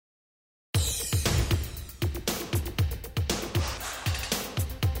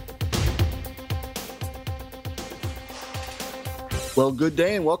Well, good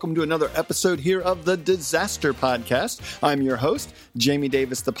day and welcome to another episode here of the Disaster Podcast. I'm your host, Jamie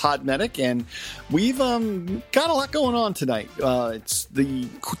Davis, the Pod Medic, and we've got a lot going on tonight. It's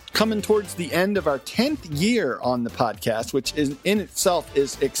coming towards the end of our 10th year on the podcast, which is in itself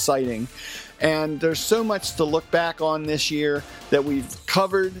is exciting. And there's so much to look back on this year that we've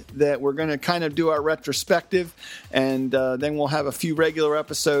covered that we're going to kind of do our retrospective. And then we'll have a few regular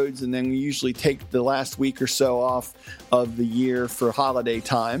episodes. And then we usually take the last week or so off of the year for holiday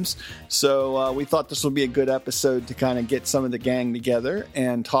times. So we thought this would be a good episode to kind of get some of the gang together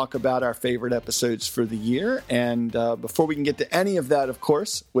and talk about our favorite episodes for the year. And before we can get to any of that, of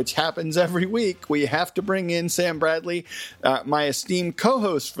course, which happens every week, we have to bring in Sam Bradley, my esteemed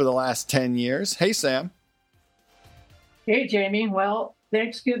co-host for the last 10 years. Hey, Sam. Hey, Jamie. Well,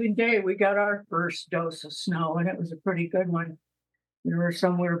 Thanksgiving Day, we got our first dose of snow, and it was a pretty good one. We were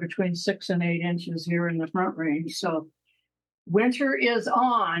somewhere between 6 and 8 inches here in the Front Range. So winter is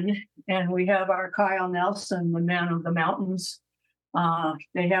on, and we have our Kyle Nelson, the man of the mountains.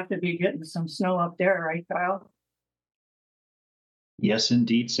 They have to be getting some snow up there, right, Kyle? Yes,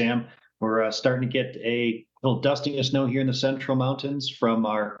 indeed, Sam. We're starting to get a little dusting of snow here in the Central Mountains from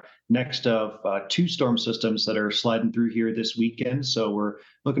our next of two storm systems that are sliding through here this weekend. So we're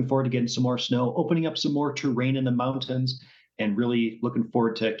looking forward to getting some more snow, opening up some more terrain in the mountains, and really looking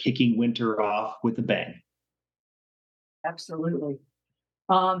forward to kicking winter off with a bang. Absolutely.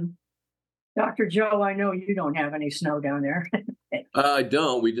 Dr. Joe, I know you don't have any snow down there. I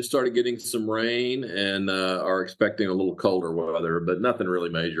don't. We just started getting some rain and are expecting a little colder weather, but nothing really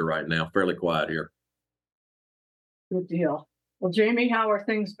major right now. Fairly quiet here. Good deal. Well, Jamie, how are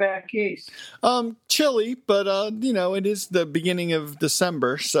things back east? Chilly, but it is the beginning of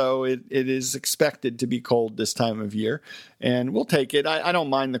December, so it is expected to be cold this time of year, and we'll take it. I don't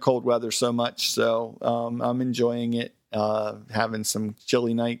mind the cold weather so much, so I'm enjoying it, having some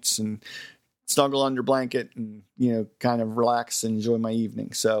chilly nights and snuggle under blanket and, kind of relax and enjoy my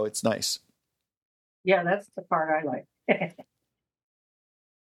evening. So it's nice. Yeah, that's the part I like.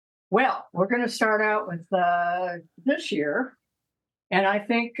 Well, we're going to start out with this year. And I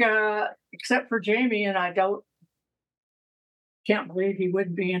think, except for Jamie, and can't believe he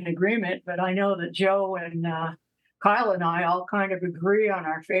wouldn't be in agreement, but I know that Joe and Kyle and I all kind of agree on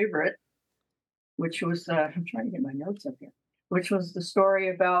our favorite, which was, I'm trying to get my notes up here, which was the story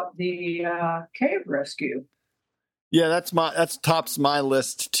about the cave rescue. Yeah, that's tops my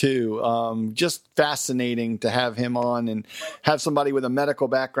list too. Just fascinating to have him on and have somebody with a medical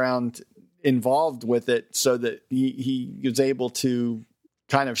background involved with it so that he was able to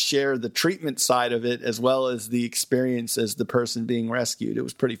kind of share the treatment side of it as well as the experience as the person being rescued. It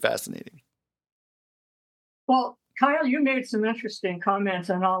was pretty fascinating. Well, Kyle, you made some interesting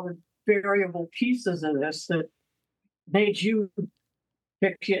comments on all the variable pieces of this that made you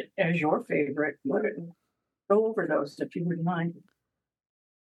pick it as your favorite. Go over those if you wouldn't mind.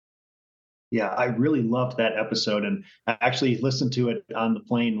 Yeah, I really loved that episode, and I actually listened to it on the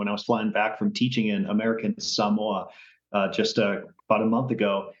plane when I was flying back from teaching in American Samoa just about a month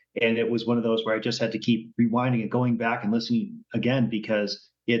ago. And it was one of those where I just had to keep rewinding and going back and listening again because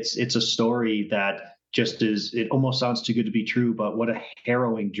it's a story that just is, it almost sounds too good to be true, but what a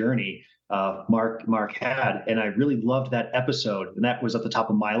harrowing journey Mark had. And I really loved that episode. And that was at the top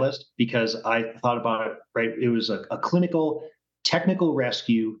of my list because I thought about it, right? It was a clinical, technical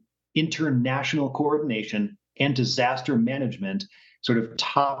rescue, international coordination, and disaster management sort of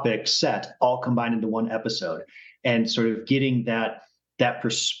topic set all combined into one episode, and sort of getting that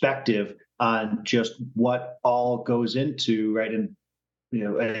perspective on just what all goes into, right, and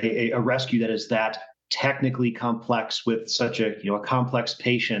a rescue that is that technically complex with such a complex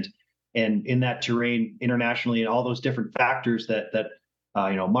patient, and in that terrain internationally, and all those different factors that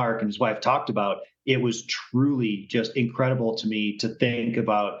Mark and his wife talked about. It was truly just incredible to me to think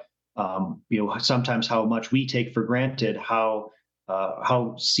about. Sometimes how much we take for granted, how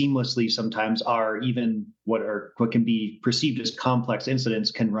seamlessly sometimes even what can be perceived as complex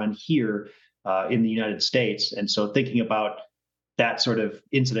incidents can run here in the United States. And so thinking about that sort of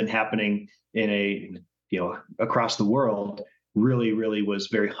incident happening across the world really, really was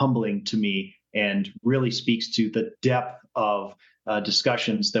very humbling to me, and really speaks to the depth of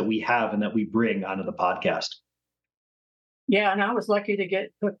discussions that we have and that we bring onto the podcast. Yeah, and I was lucky to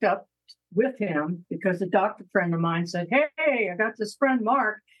get hooked up with him because a doctor friend of mine said, hey, I got this friend,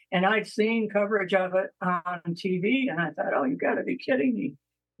 Mark, and I'd seen coverage of it on TV, and I thought, oh, you got to be kidding me.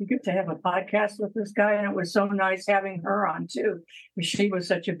 You get to have a podcast with this guy, and it was so nice having her on, too, because she was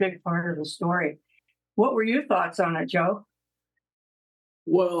such a big part of the story. What were your thoughts on it, Joe?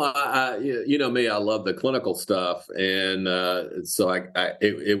 Well, you know me, I love the clinical stuff, and so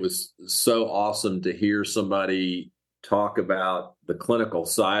it was so awesome to hear somebody talk about the clinical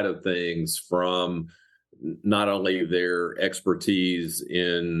side of things from not only their expertise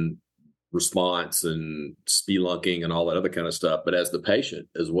in response and spelunking and all that other kind of stuff, but as the patient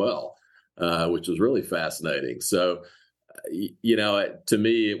as well, which was really fascinating. So, you know, to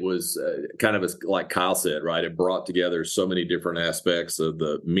me, it was kind of like Kyle said, right? It brought together so many different aspects of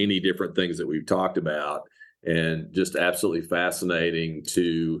the many different things that we've talked about, and just absolutely fascinating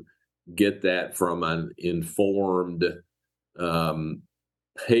to get that from an informed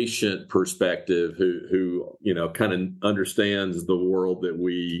patient perspective who you know kind of understands the world that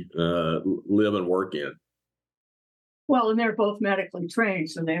we live and work in. Well, and they're both medically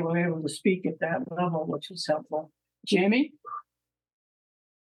trained, so they were able to speak at that level, which was helpful. Jamie?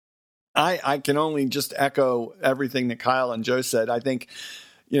 I can only just echo everything that Kyle and Joe said. I think,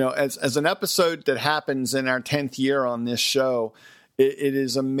 you know, as an episode that happens in our 10th year on this show, it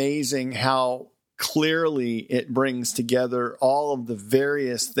is amazing how clearly it brings together all of the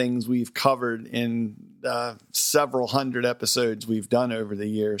various things we've covered in several hundred episodes we've done over the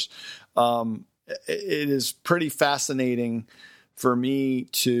years. It is pretty fascinating for me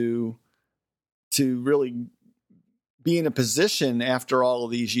to really be in a position after all of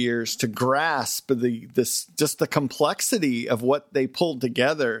these years to grasp the complexity of what they pulled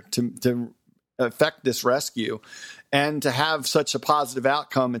together to affect this rescue, and to have such a positive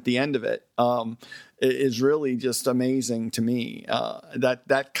outcome at the end of it is really just amazing to me.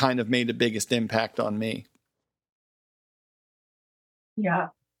 That kind of made the biggest impact on me. Yeah.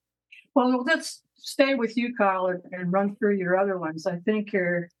 Well, let's stay with you, Kyle, and run through your other ones. I think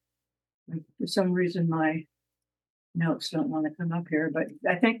for some reason, my notes don't want to come up here, but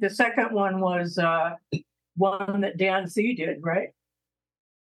I think the second one was one that Dan Z did, right?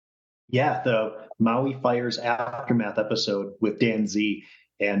 Yeah, the Maui Fires Aftermath episode with Dan Z.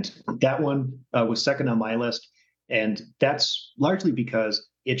 And that one was second on my list. And that's largely because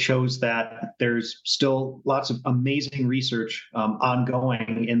it shows that there's still lots of amazing research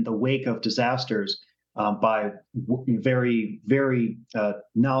ongoing in the wake of disasters by very, very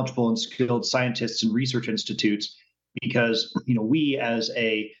knowledgeable and skilled scientists and research institutes. Because we as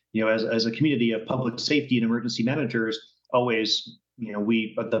a as a community of public safety and emergency managers always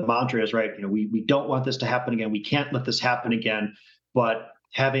the mantra is right. We don't want this to happen again. We can't let this happen again. But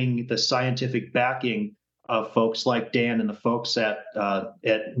having the scientific backing of folks like Dan and the folks at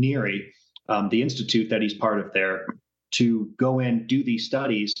NERI, the institute that he's part of there, to go in, do these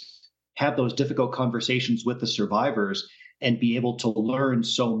studies, have those difficult conversations with the survivors, and be able to learn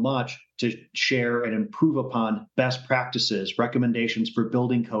so much to share and improve upon best practices, recommendations for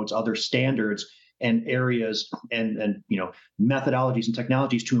building codes, other standards and areas and methodologies and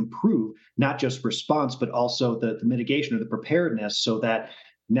technologies to improve not just response, but also the mitigation or the preparedness, so that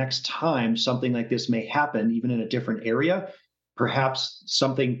next time something like this may happen, even in a different area, perhaps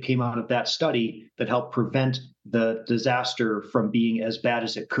something came out of that study that helped prevent the disaster from being as bad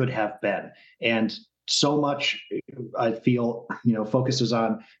as it could have been. And so much, I feel, focuses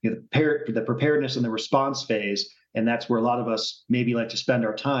on the preparedness and the response phase. And that's where a lot of us maybe like to spend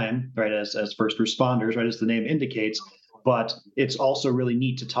our time, right, as first responders, right, as the name indicates. But it's also really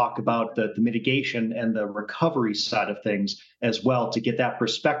neat to talk about the mitigation and the recovery side of things as well, to get that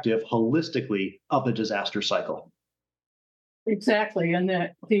perspective holistically of the disaster cycle. Exactly. And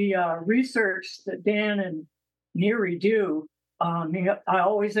the research that Dan and NERI do, I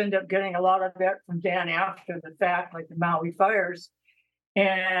always end up getting a lot of that from Dan after the fact, like the Maui fires.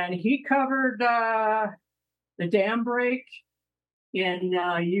 And he covered the dam break in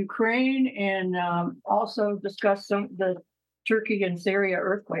Ukraine, and also discussed the Turkey and Syria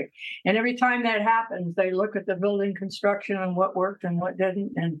earthquake. And every time that happens, they look at the building construction and what worked and what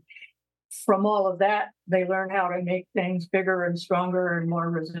didn't. And from all of that, they learn how to make things bigger and stronger and more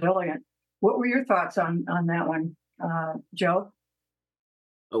resilient. What were your thoughts on that one, Joe?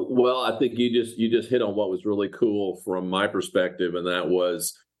 Well, I think you just hit on what was really cool from my perspective, and that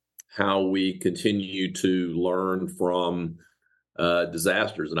was how we continue to learn from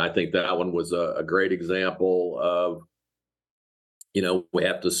disasters. And I think that one was a great example of, we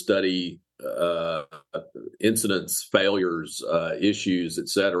have to study incidents, failures, issues, et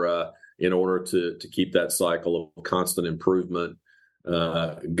cetera, in order to keep that cycle of constant improvement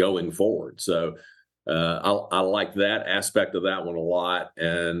going forward. So I like that aspect of that one a lot,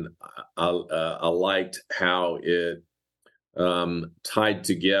 and I liked how it tied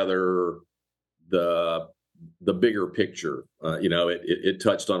together the bigger picture. It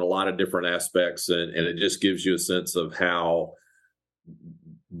touched on a lot of different aspects, and it just gives you a sense of how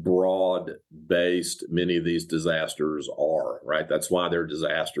broad based many of these disasters are, right? That's why they're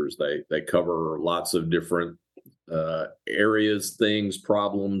disasters. They cover lots of different areas, things,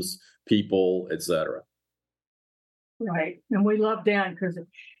 problems, people, etc. Right. And we love Dan because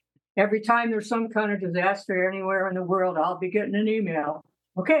every time there's some kind of disaster anywhere in the world, I'll be getting an email.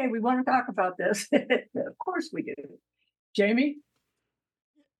 Okay, we want to talk about this. Of course we do. Jamie?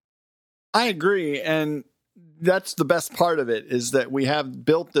 I agree. And that's the best part of it, is that we have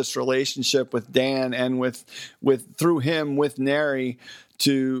built this relationship with Dan and with through him with NARI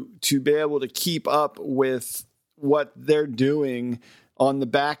to be able to keep up with what they're doing on the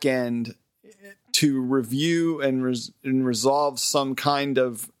back end to review and resolve some kind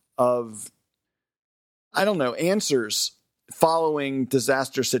of I don't know, answers following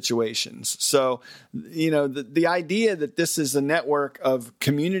disaster situations. So, the idea that this is a network of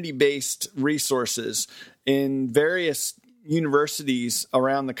community-based resources in various universities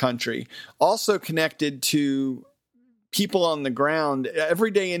around the country, also connected to people on the ground,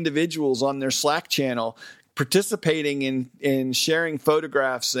 everyday individuals on their Slack channel, participating in sharing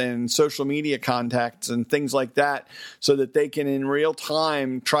photographs and social media contacts and things like that, so that they can in real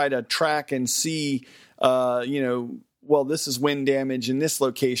time try to track and see, well, this is wind damage in this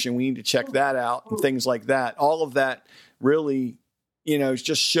location, we need to check that out, and things like that. All of that really,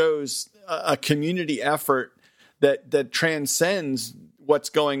 just shows a community effort that transcends what's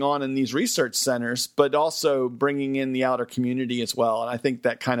going on in these research centers, but also bringing in the outer community as well. And I think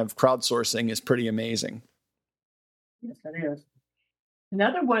that kind of crowdsourcing is pretty amazing. Yes, it is.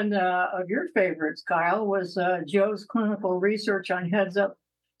 Another one of your favorites, Kyle, was Joe's clinical research on Heads Up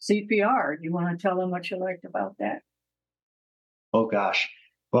CPR. Do you want to tell them what you liked about that? Oh gosh.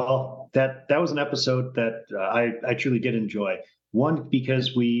 Well, that was an episode that I truly did enjoy. One,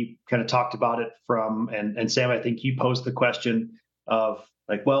 because we kind of talked about it and Sam, I think you posed the question of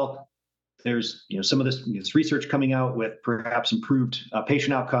like, well, there's some of this research coming out with perhaps improved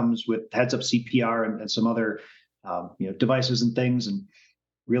patient outcomes with Heads Up CPR and some other devices and things, and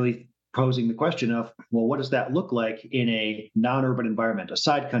really posing the question of, well, what does that look like in a non-urban environment, a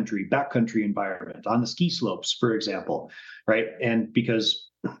side country, backcountry environment, on the ski slopes, for example, right? And because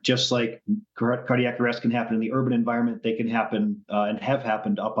just like cardiac arrest can happen in the urban environment, they can happen and have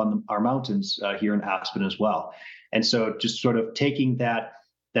happened up on our mountains here in Aspen as well. And so just sort of taking that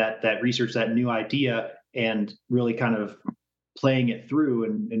research, that new idea, and really kind of playing it through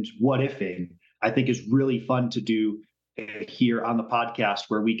and what ifing, I think is really fun to do here on the podcast,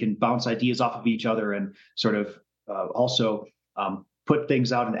 where we can bounce ideas off of each other and sort of also put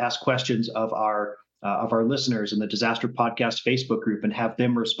things out and ask questions of our listeners in the Disaster Podcast Facebook group, and have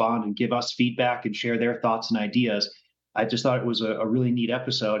them respond and give us feedback and share their thoughts and ideas. I just thought it was a really neat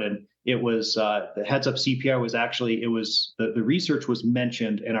episode. And it was the Heads Up CPR was actually, the research was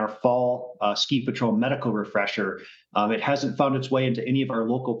mentioned in our fall Ski Patrol medical refresher. It hasn't found its way into any of our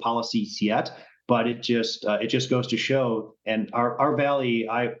local policies yet, but it just goes to show. And our valley,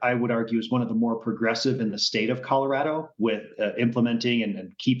 I would argue, is one of the more progressive in the state of Colorado with implementing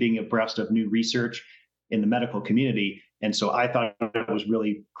and keeping abreast of new research in the medical community. And so I thought it was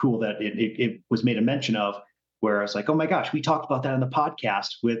really cool that it was made a mention of, where I was like, oh my gosh, we talked about that on the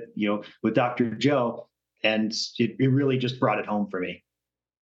podcast with Dr. Joe, and it really just brought it home for me.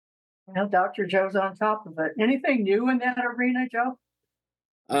 Well, Dr. Joe's on top of it. Anything new in that arena, Joe?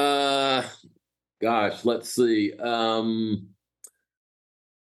 Gosh, let's see. Off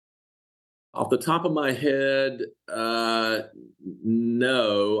the top of my head,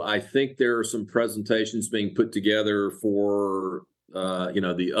 no. I think there are some presentations being put together for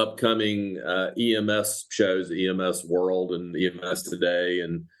the upcoming EMS shows, EMS World and EMS Today,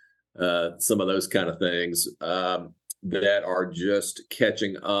 and some of those kind of things that are just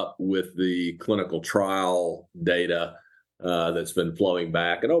catching up with the clinical trial data that's been flowing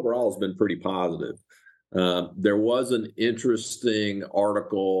back, and overall has been pretty positive. There was an interesting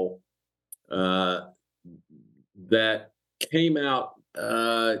article that came out,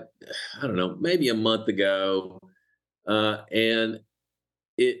 I don't know, maybe a month ago, and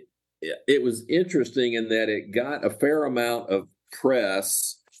it was interesting in that it got a fair amount of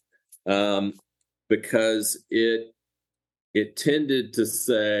press because it tended to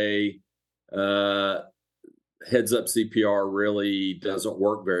say Heads Up CPR really doesn't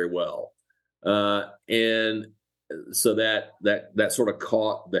work very well, and so that sort of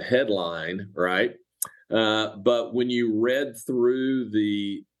caught the headline, right? But when you read through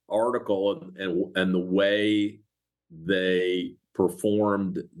the article and the way they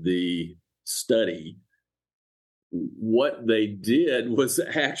performed the study, what they did was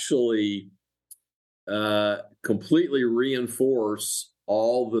actually completely reinforce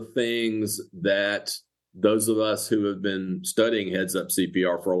all the things that those of us who have been studying heads-up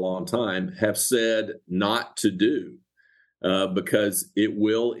CPR for a long time have said not to do, because it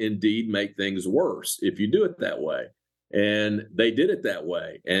will indeed make things worse if you do it that way. And they did it that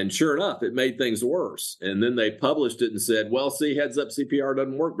way. And sure enough, it made things worse. And then they published it and said, well, see, heads-up CPR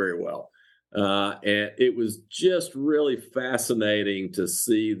doesn't work very well. And it was just really fascinating to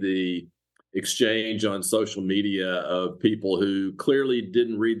see the exchange on social media of people who clearly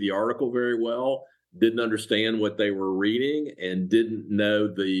didn't read the article very well, didn't understand what they were reading, and didn't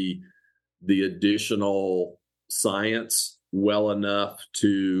know the additional science well enough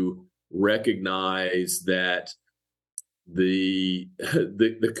to recognize that the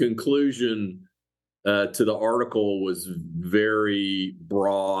conclusion to the article was very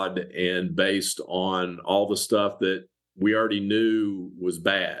broad and based on all the stuff that we already knew was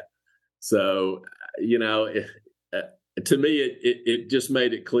bad. So, to me, it just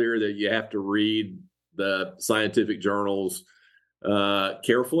made it clear that you have to read the scientific journals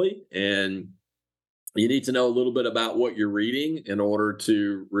carefully, and you need to know a little bit about what you're reading in order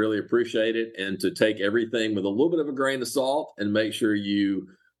to really appreciate it, and to take everything with a little bit of a grain of salt and make sure you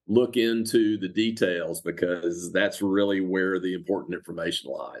look into the details, because that's really where the important information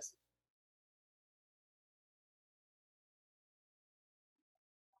lies.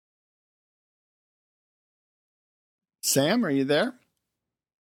 Sam, are you there?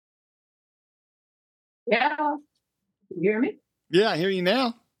 Yeah. You hear me? Yeah, I hear you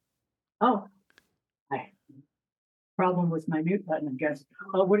now. Oh, problem with my mute button, I guess.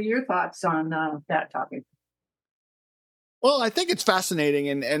 What are your thoughts on that topic? Well, I think it's fascinating,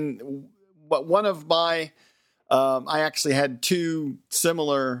 and one of my, I actually had two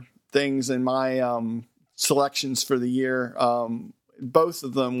similar things in my selections for the year. Both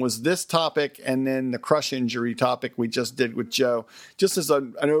of them was this topic and then the crush injury topic we just did with Joe, just as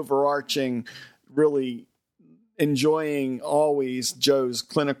an overarching, really enjoying always Joe's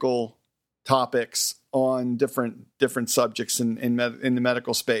clinical topics on different subjects in the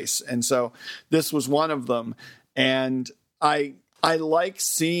medical space. And so this was one of them. And I like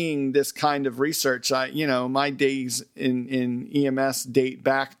seeing this kind of research. My days in EMS date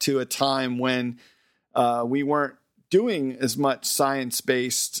back to a time when we weren't doing as much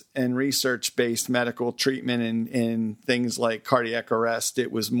science-based and research-based medical treatment in things like cardiac arrest.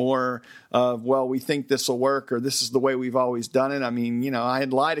 It was more of, well, we think this will work, or this is the way we've always done it. I mean, I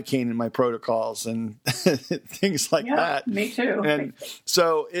had lidocaine in my protocols and things like that. Me too. And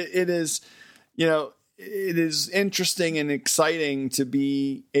so it is, it is interesting and exciting to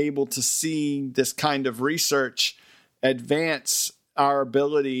be able to see this kind of research advance our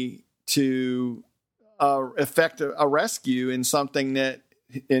ability to effect a rescue in something that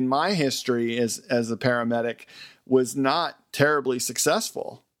in my history as a paramedic was not terribly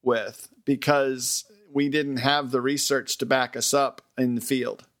successful with, because we didn't have the research to back us up in the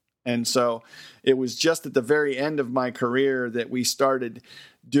field. And so it was just at the very end of my career that we started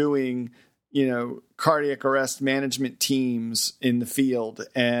doing, cardiac arrest management teams in the field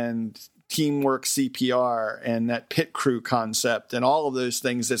and teamwork CPR and that pit crew concept and all of those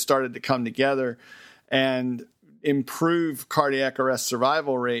things that started to come together and improve cardiac arrest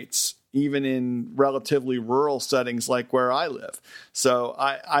survival rates, even in relatively rural settings like where I live. So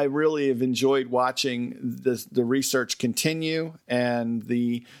I really have enjoyed watching the research continue and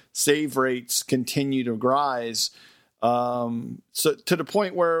the save rates continue to rise. So to the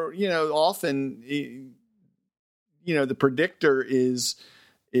point where, often, the predictor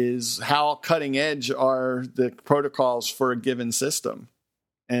is how cutting edge are the protocols for a given system.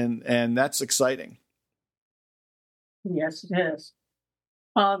 And that's exciting. Yes, it is.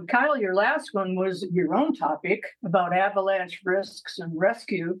 Kyle, your last one was your own topic about avalanche risks and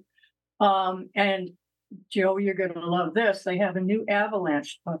rescue. And Joe, you're going to love this. They have a new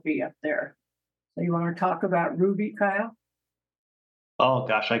avalanche puppy up there. So you want to talk about Ruby, Kyle? Oh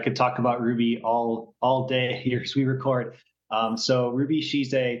gosh, I could talk about Ruby all day here as we record. So Ruby,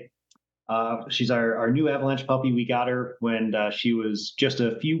 she's our new avalanche puppy. We got her when she was just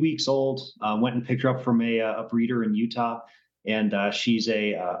a few weeks old. Went and picked her up from a breeder in Utah, and she's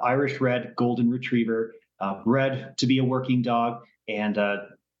a Irish Red Golden Retriever, bred to be a working dog. And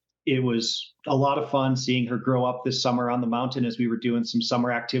it was a lot of fun seeing her grow up this summer on the mountain as we were doing some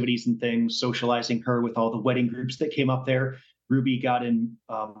summer activities and things, socializing her with all the wedding groups that came up there. Ruby got in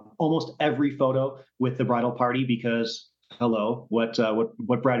almost every photo with the bridal party because, hello, what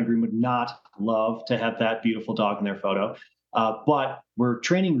bride and groom would not love to have that beautiful dog in their photo? But we're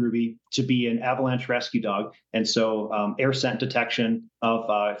training Ruby to be an avalanche rescue dog. And so air scent detection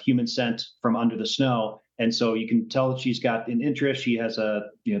of human scent from under the snow. And so you can tell that she's got an interest. She has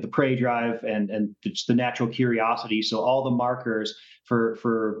the prey drive and just the natural curiosity. So all the markers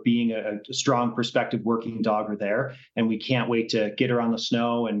for being a strong prospective working dog are there. And we can't wait to get her on the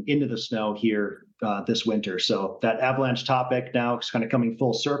snow and into the snow here this winter. So that avalanche topic now is kind of coming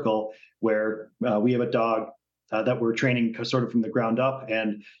full circle, where we have a dog that we're training sort of from the ground up,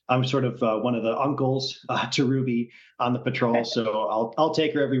 and I'm sort of one of the uncles to Ruby on the patrol. So I'll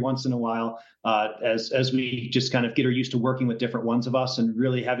take her every once in a while as we just kind of get her used to working with different ones of us, and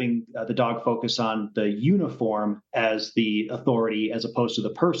really having the dog focus on the uniform as the authority as opposed to the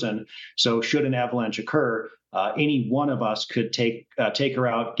person. So should an avalanche occur, any one of us could take her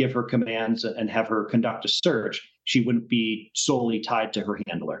out, give her commands, and have her conduct a search. She wouldn't be solely tied to her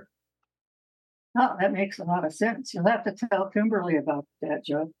handler. Oh, that makes a lot of sense. You'll have to tell Kimberly about that,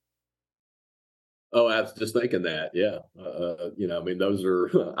 Joe. Oh, I was just thinking that. Yeah. I mean, those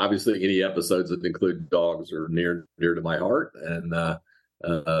are obviously any episodes that include dogs are near to my heart, and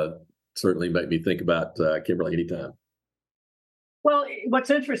certainly make me think about Kimberly anytime. Well, what's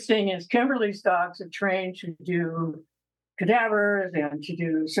interesting is Kimberly's dogs are trained to do cadavers and to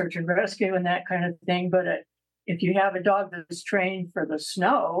do search and rescue and that kind of thing. But if you have a dog that's trained for the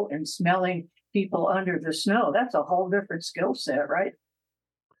snow and smelling people under the snow, that's a whole different skill set, right?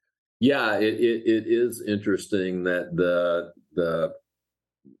 Yeah, it is interesting that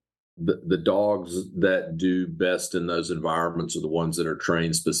the dogs that do best in those environments are the ones that are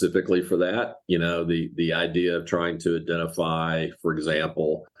trained specifically for that. You know, the idea of trying to identify, for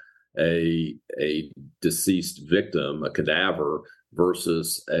example, a deceased victim, a cadaver,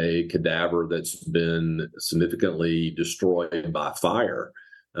 versus a cadaver that's been significantly destroyed by fire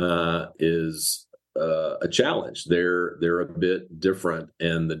is a challenge. They're a bit different,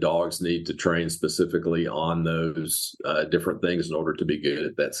 and the dogs need to train specifically on those different things in order to be good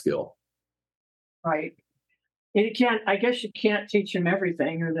at that skill. Right. I guess you can't teach them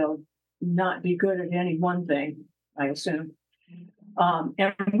everything, or they'll not be good at any one thing, I assume.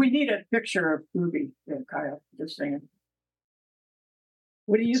 And we need a picture of Ruby there, Kyle, just saying.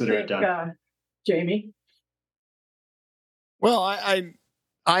 What do you think, Jamie? Well,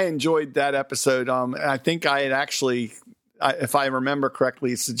 I enjoyed that episode. I think I had actually, if I remember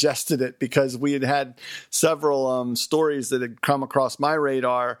correctly, suggested it because we had several stories that had come across my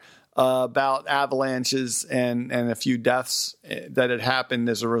radar about avalanches and a few deaths that had happened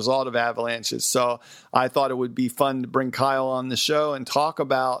as a result of avalanches. So I thought it would be fun to bring Kyle on the show and talk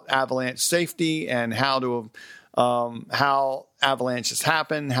about avalanche safety and how avalanches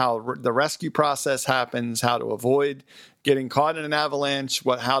happen, how the rescue process happens, how to avoid getting caught in an avalanche,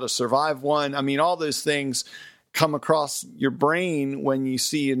 how to survive one. I mean, all those things come across your brain when you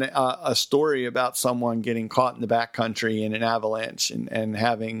see a story about someone getting caught in the backcountry in an avalanche and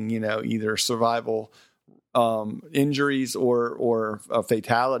having, either survival injuries or a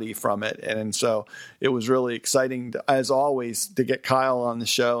fatality from it. And so it was really exciting, as always, to get Kyle on the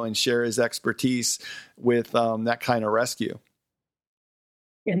show and share his expertise with that kind of rescue.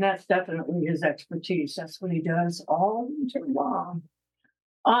 And that's definitely his expertise. That's what he does all winter long.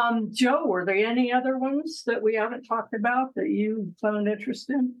 Joe, were there any other ones that we haven't talked about that you found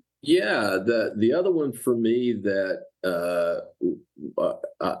interesting? Yeah, the other one for me that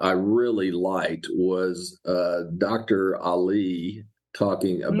I really liked was Dr. Ali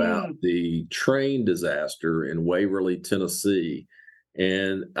talking about the train disaster in Waverly, Tennessee.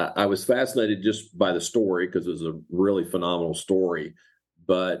 And I was fascinated just by the story because it was a really phenomenal story,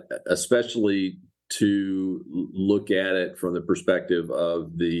 but especially to look at it from the perspective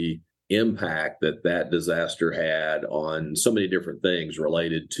of the impact that disaster had on so many different things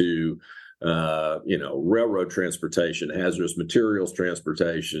related to, railroad transportation, hazardous materials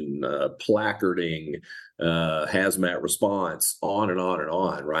transportation, placarding, hazmat response, on and on and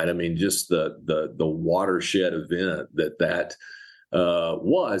on, right? I mean, just the watershed event that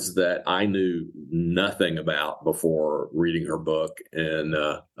was that I knew nothing about before reading her book and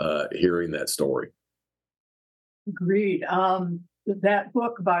hearing that story. Agreed. That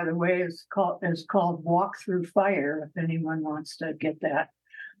book, by the way, is called Walk Through Fire, if anyone wants to get that.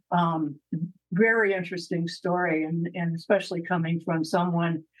 Very interesting story, and especially coming from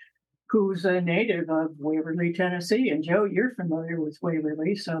someone who's a native of Waverly, Tennessee. And Joe, you're familiar with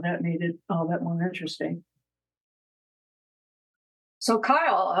Waverly, so that made it all that more interesting. So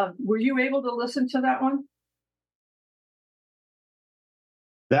Kyle, were you able to listen to that one?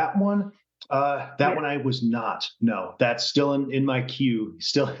 That one? One I was not. No, that's still in my queue,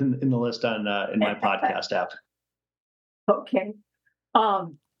 still in the list on in my podcast app. Okay.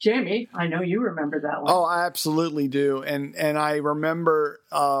 Jamie, I know you remember that one. Oh, I absolutely do. And I remember,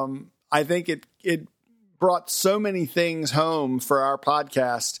 I think it brought so many things home for our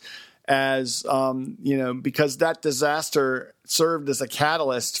podcast as, because that disaster served as a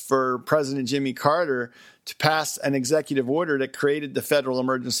catalyst for President Jimmy Carter to pass an executive order that created the Federal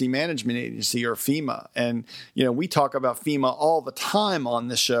Emergency Management Agency, or FEMA. And, we talk about FEMA all the time on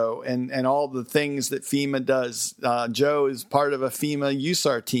the show and all the things that FEMA does. Joe is part of a FEMA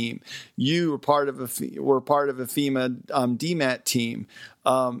USAR team. You were part of a FEMA DMAT team.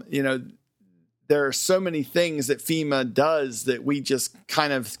 There are so many things that FEMA does that we just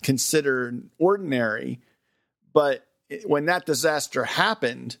kind of consider ordinary. But when that disaster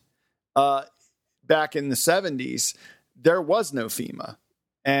happened, back in the 70s, there was no FEMA.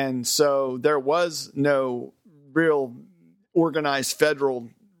 And so there was no real organized federal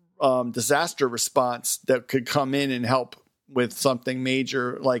disaster response that could come in and help with something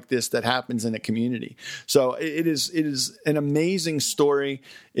major like this that happens in a community. So it is an amazing story.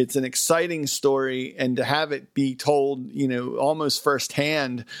 It's an exciting story. And to have it be told, almost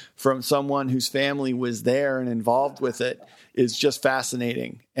firsthand from someone whose family was there and involved with it is just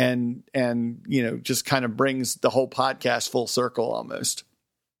fascinating. And just kind of brings the whole podcast full circle almost.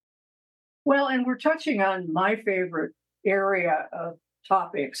 Well, and we're touching on my favorite area of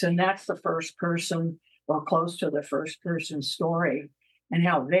topics, and that's the first person, or close to the first person story, and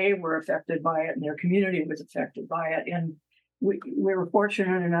how they were affected by it and their community was affected by it. And we were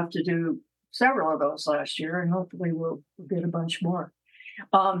fortunate enough to do several of those last year, and hopefully we'll get a bunch more.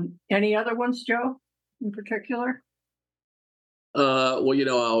 Any other ones, Joe, in particular? I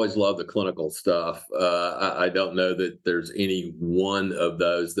always love the clinical stuff. I don't know that there's any one of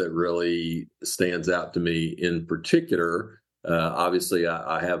those that really stands out to me in particular. Obviously,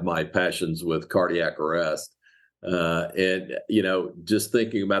 I have my passions with cardiac arrest. And just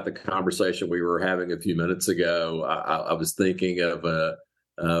thinking about the conversation we were having a few minutes ago, I was thinking of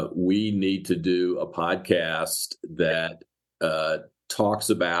we need to do a podcast that talks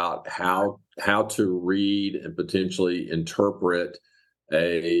about how to read and potentially interpret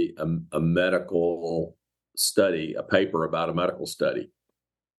a medical study, a paper about a medical study.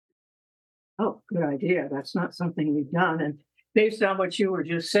 Oh, good idea. That's not something we've done. And based on what you were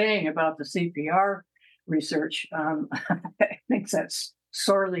just saying about the CPR research, I think that's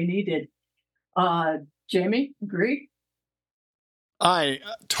sorely needed. Jamie, agree? I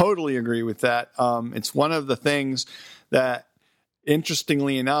totally agree with that. It's one of the things that,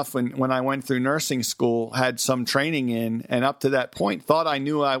 interestingly enough, when I went through nursing school, had some training in, and up to that point thought I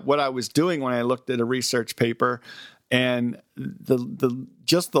knew what I was doing when I looked at a research paper. And the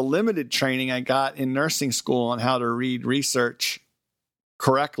limited training I got in nursing school on how to read research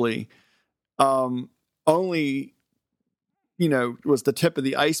correctly only was the tip of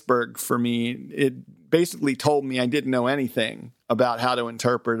the iceberg for me. It basically told me I didn't know anything about how to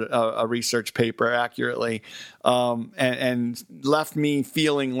interpret a research paper accurately, and left me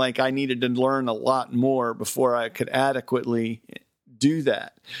feeling like I needed to learn a lot more before I could adequately do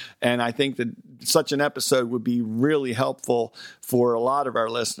that. And I think that such an episode would be really helpful for a lot of our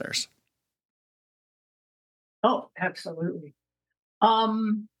listeners. Oh, absolutely.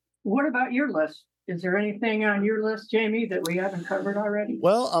 What about your list? Is there anything on your list, Jamie, that we haven't covered already?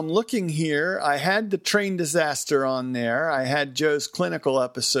 Well, I'm looking here. I had the train disaster on there. I had Joe's clinical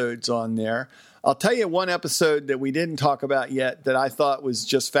episodes on there. I'll tell you one episode that we didn't talk about yet that I thought was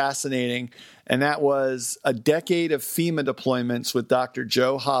just fascinating, and that was a decade of FEMA deployments with Dr.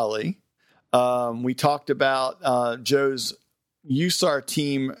 Joe Holly. We talked about Joe's USAR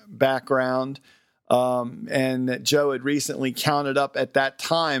team background, and that Joe had recently counted up at that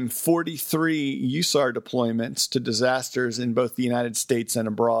time 43 USAR deployments to disasters in both the United States and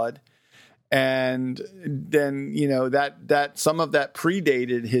abroad. And then, that some of that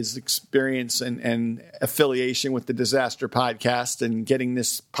predated his experience and affiliation with the Disaster Podcast and getting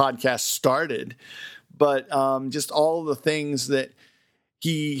this podcast started. But just all the things that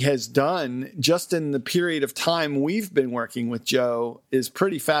he has done just in the period of time we've been working with Joe is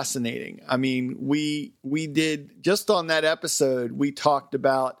pretty fascinating. I mean, we did, just on that episode, we talked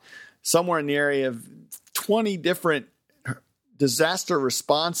about somewhere in the area of 20 different disaster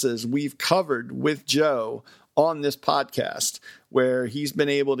responses we've covered with Joe on this podcast, where he's been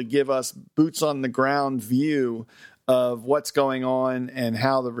able to give us boots on the ground view of what's going on and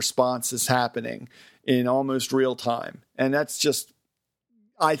how the response is happening in almost real time. And that's just,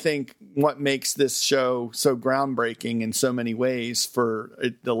 I think, what makes this show so groundbreaking in so many ways for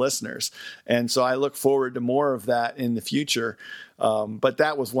the listeners. And so I look forward to more of that in the future. But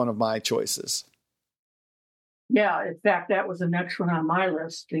that was one of my choices. Yeah, in fact, that was the next one on my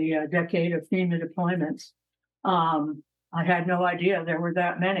list, the decade of FEMA deployments. I had no idea there were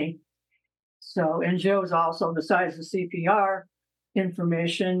that many. So, and Joe's also, besides the CPR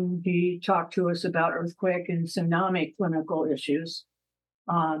information, he talked to us about earthquake and tsunami clinical issues,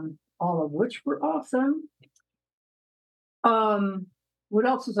 all of which were awesome. What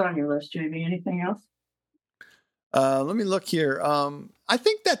else is on your list, Jamie? Anything else? Let me look here. I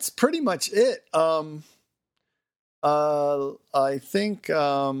think that's pretty much it. I think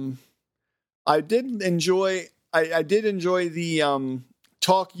I did enjoy the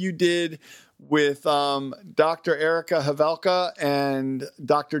talk you did with Dr. Erica Havelka and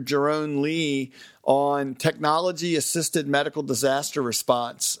Dr. Jerome Lee on technology-assisted medical disaster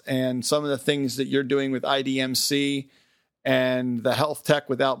response and some of the things that you're doing with IDMC and the Health Tech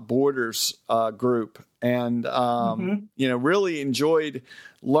Without Borders group. And, really enjoyed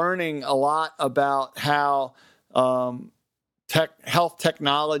learning a lot about how health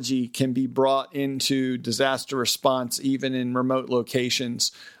technology can be brought into disaster response, even in remote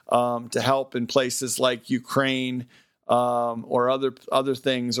locations, to help in places like Ukraine or other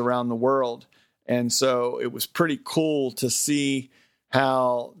things around the world. And so it was pretty cool to see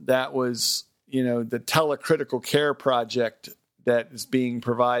how that was, the telecritical care project that is being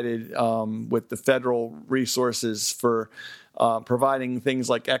provided with the federal resources for providing things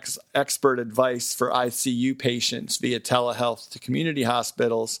like expert advice for ICU patients via telehealth to community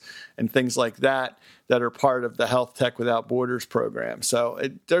hospitals and things like that are part of the Health Tech Without Borders program. So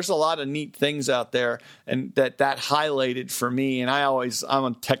there's a lot of neat things out there, and that highlighted for me. And I'm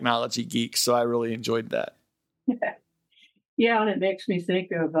a technology geek, so I really enjoyed that. Yeah, and it makes me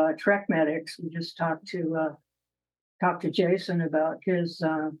think of Trek Medics. We just talked to Jason about his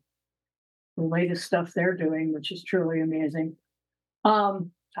the latest stuff they're doing, which is truly amazing. I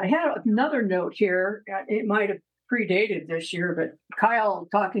had another note here. It might have predated this year, but Kyle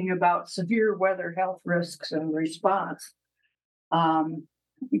talking about severe weather health risks and response.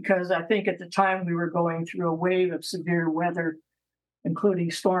 Because I think at the time we were going through a wave of severe weather,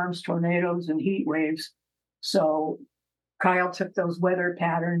 including storms, tornadoes, and heat waves. So Kyle took those weather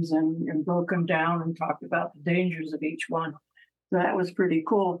patterns and broke them down and talked about the dangers of each one. So that was pretty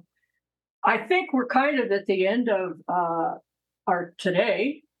cool. I think we're kind of at the end of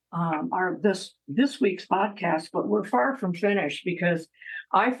this week's podcast, but we're far from finished because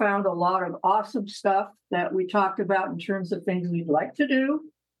I found a lot of awesome stuff that we talked about in terms of things we'd like to do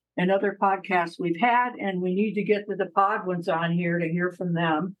and other podcasts we've had, and we need to get the pod ones on here to hear from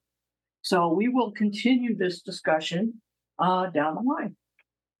them. So we will continue this discussion down the line.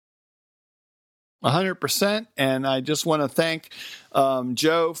 100%. And I just want to thank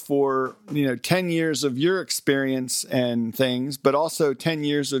Joe for 10 years of your experience and things, but also 10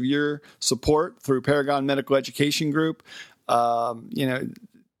 years of your support through Paragon Medical Education Group. 10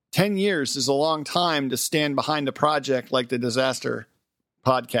 years is a long time to stand behind a project like the Disaster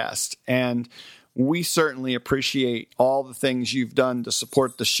Podcast, and we certainly appreciate all the things you've done to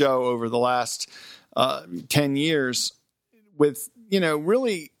support the show over the last 10 years. With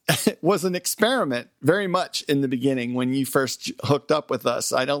really it was an experiment very much in the beginning when you first hooked up with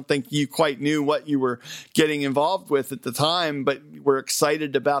us. I don't think you quite knew what you were getting involved with at the time, but we're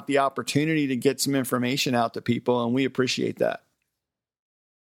excited about the opportunity to get some information out to people, and we appreciate that.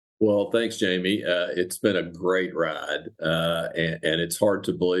 Well, thanks, Jamie. It's been a great ride, and it's hard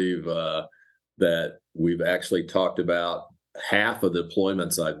to believe that we've actually talked about half of the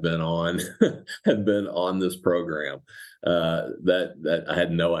deployments I've been on have been on this program. That I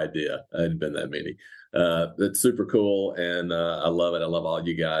had no idea I hadn't been that many. It's super cool, and I love it. I love all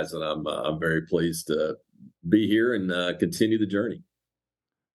you guys, and I'm very pleased to be here and continue the journey.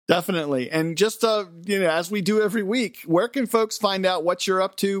 Definitely. And just, as we do every week, where can folks find out what you're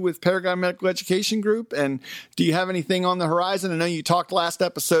up to with Paragon Medical Education Group? And do you have anything on the horizon? I know you talked last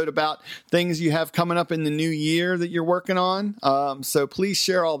episode about things you have coming up in the new year that you're working on. So please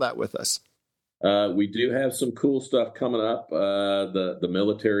share all that with us. We do have some cool stuff coming up. The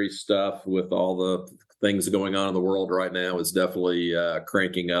military stuff with all the things going on in the world right now is definitely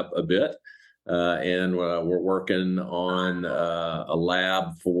cranking up a bit. And we're working on a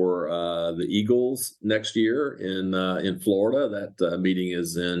lab for the Eagles next year in Florida. That meeting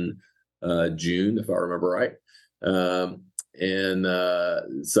is in June, if I remember right. So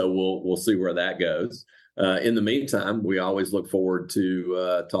we'll see where that goes. In the meantime, we always look forward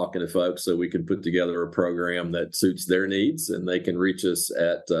to talking to folks so we can put together a program that suits their needs, and they can reach us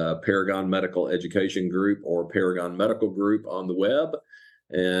at Paragon Medical Education Group or Paragon Medical Group on the web,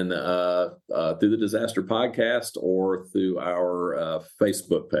 and through the Disaster Podcast or through our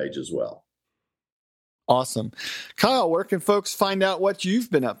Facebook page as well. Awesome. Kyle, where can folks find out what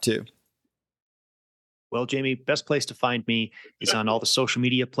you've been up to? Well, Jamie, best place to find me is on all the social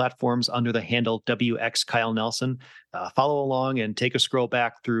media platforms under the handle WX Kyle Nelson. Follow along and take a scroll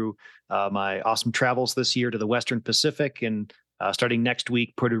back through my awesome travels this year to the Western Pacific, and starting next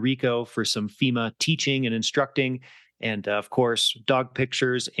week, Puerto Rico for some FEMA teaching and instructing, and of course, dog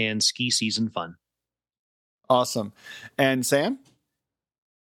pictures and ski season fun. Awesome. And Sam?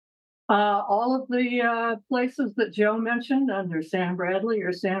 All of the places that Joe mentioned under Sam Bradley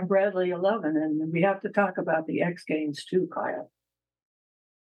or Sam Bradley 11. And we have to talk about the X Games too, Kyle.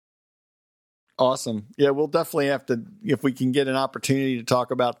 Awesome. Yeah, we'll definitely have to, if we can get an opportunity to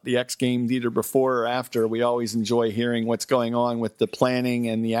talk about the X Games either before or after. We always enjoy hearing what's going on with the planning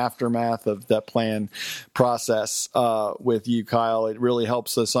and the aftermath of that plan process with you, Kyle. It really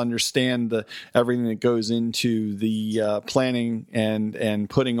helps us understand everything that goes into the planning and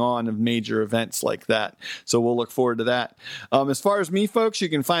putting on of major events like that. So we'll look forward to that. As far as me, folks, you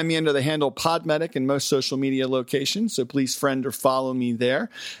can find me under the handle Podmedic in most social media locations. So please friend or follow me there.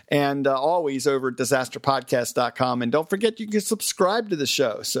 And always over at disasterpodcast.com. And don't forget, you can subscribe to the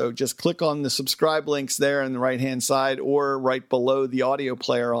show. So just click on the subscribe links there on the right-hand side or right below the audio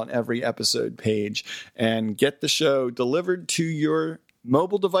player on every episode page and get the show delivered to your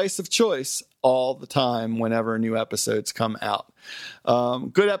mobile device of choice all the time whenever new episodes come out.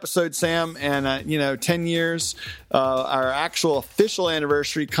 Good episode, Sam. And, 10 years, our actual official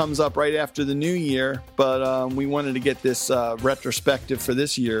anniversary comes up right after the new year, but we wanted to get this retrospective for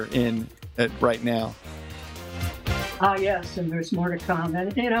this year in right now. Yes, and there's more to come.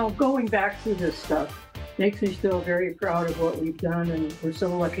 And, going back through this stuff makes me still very proud of what we've done. And we're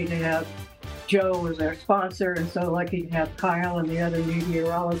so lucky to have Joe as our sponsor, and so lucky to have Kyle and the other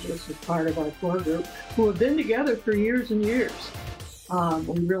meteorologists as part of our core group who have been together for years and years.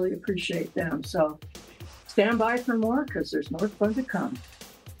 We really appreciate them. So stand by for more because there's more fun to come.